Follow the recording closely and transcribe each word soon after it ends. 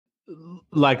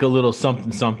like a little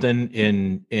something something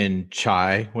in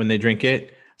chai when they drink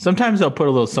it. Sometimes they'll put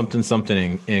a little something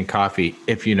something in coffee,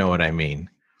 if you know what I mean.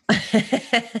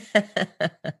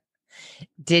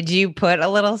 Did you put a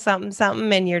little something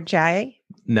something in your chai?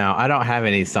 No, I don't have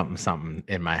any something something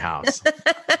in my house.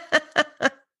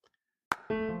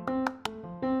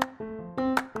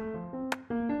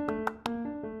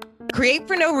 Create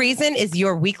for No Reason is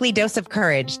your weekly dose of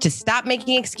courage to stop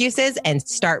making excuses and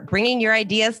start bringing your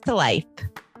ideas to life.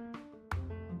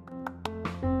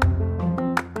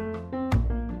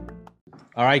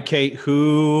 All right, Kate,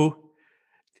 who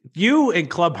you in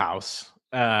Clubhouse.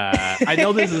 I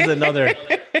know this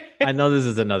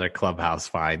is another Clubhouse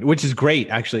find, which is great.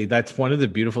 Actually, that's one of the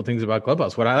beautiful things about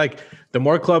Clubhouse. What I like, the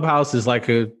more Clubhouse is like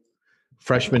a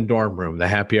freshman dorm room, the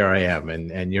happier I am.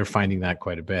 And you're finding that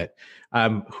quite a bit.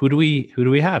 Who do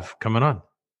we have coming on?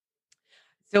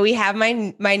 So we have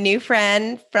my new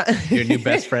friend from your new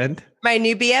best friend, my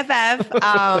new BFF,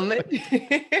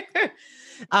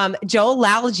 Joel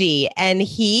Lalgee, and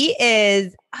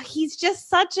he's just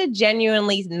such a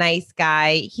genuinely nice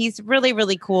guy. He's really,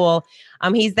 really cool.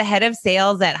 He's the head of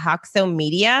sales at Hoxo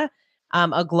Media,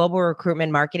 a global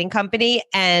recruitment marketing company.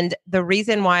 And the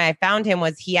reason why I found him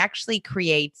was he's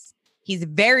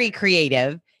very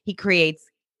creative. He creates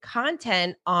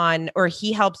content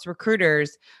he helps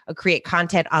recruiters create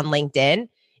content on LinkedIn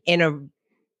in a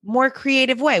more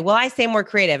creative way. Well, I say more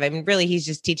creative. I mean, really, he's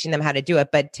just teaching them how to do it.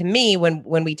 But to me, when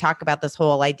we talk about this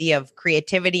whole idea of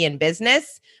creativity in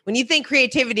business, when you think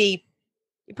creativity,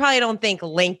 you probably don't think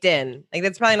LinkedIn. Like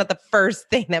that's probably not the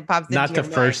first thing that pops into your mind. Not the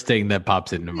first thing that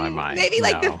pops into my mind. Maybe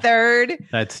like the third.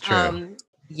 That's true.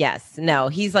 Yes. No,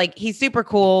 he's super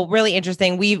cool, really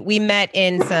interesting. We met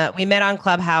on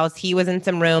Clubhouse. He was in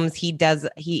some rooms.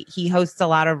 He hosts a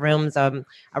lot of rooms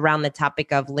around the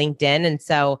topic of LinkedIn. And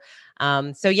so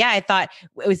yeah, I thought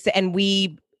it was, and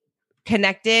we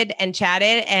connected and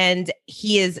chatted, and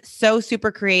he is so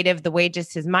super creative, the way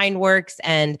just his mind works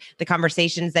and the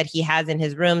conversations that he has in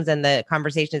his rooms and the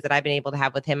conversations that I've been able to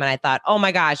have with him. And I thought, oh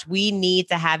my gosh, we need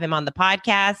to have him on the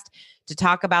podcast to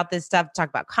talk about this stuff, talk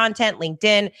about content,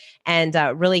 LinkedIn, and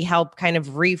really help kind of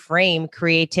reframe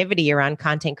creativity around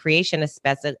content creation,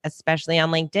 especially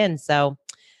on LinkedIn. So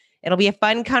it'll be a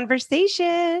fun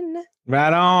conversation.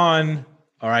 Right on.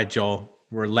 All right, Joel,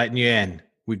 we're letting you in.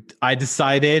 I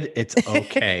decided it's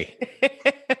okay.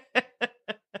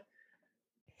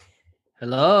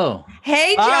 Hello.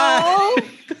 Hey, Joel.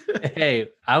 Hey,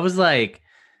 I was like,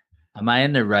 am I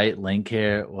in the right link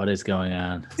here? What is going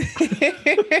on?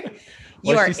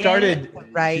 She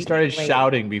started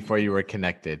shouting before you were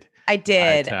connected. I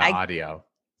did. To audio.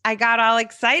 I got all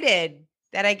excited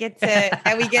that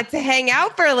we get to hang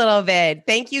out for a little bit.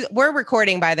 Thank you. We're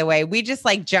recording, by the way. We just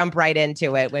like jump right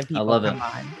into it when people come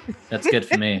on. That's good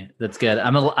for me. That's good.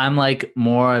 I'm like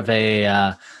more of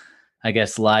a, I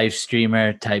guess, live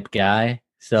streamer type guy.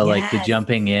 So like the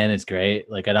jumping in is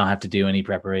great. Like I don't have to do any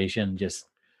preparation. Just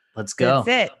let's go.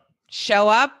 That's it. Show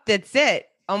up. That's it.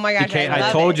 Oh my gosh. Okay,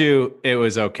 I told you it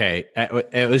was okay.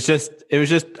 It was just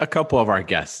a couple of our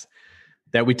guests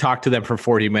that we talked to them for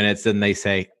 40 minutes and they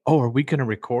say, "Oh, are we going to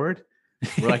record?"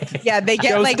 We're like, yeah, they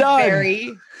get like done.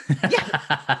 Very,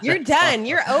 yeah, you're done.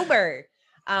 You're over.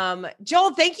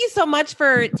 Joel, thank you so much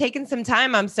for taking some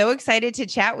time. I'm so excited to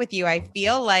chat with you. I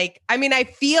feel like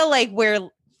we're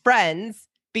friends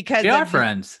because we are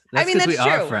friends. That's we true.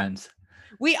 Are friends.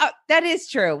 We are. That is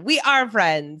true. We are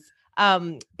friends.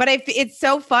 But it's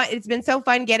so fun. It's been so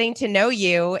fun getting to know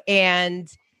you. And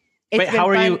how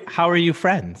are you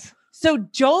friends? So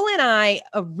Joel and I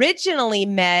originally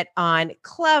met on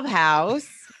Clubhouse,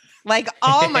 like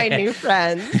all my new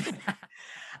friends.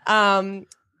 And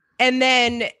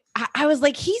then I was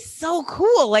like, he's so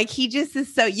cool. Like he just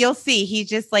is you'll see, he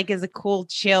just like is a cool,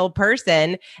 chill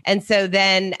person. And so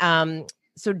then,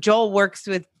 so Joel works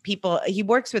with people, he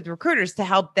works with recruiters to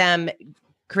help them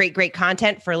create great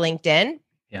content for LinkedIn.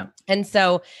 Yeah. And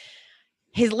so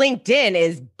his LinkedIn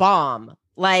is bomb.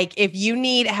 Like if you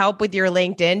need help with your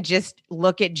LinkedIn, just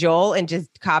look at Joel and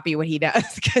just copy what he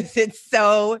does because it's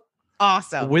so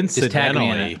awesome.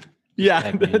 Coincidentally.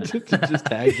 Yeah, just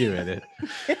tag you in it.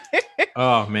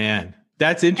 Oh man,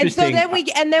 that's interesting.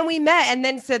 And then we met, and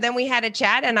then we had a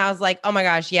chat, and I was like, oh my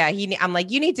gosh, yeah. I'm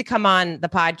like, you need to come on the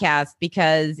podcast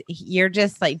because you're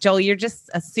just like Joel. You're just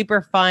a super fun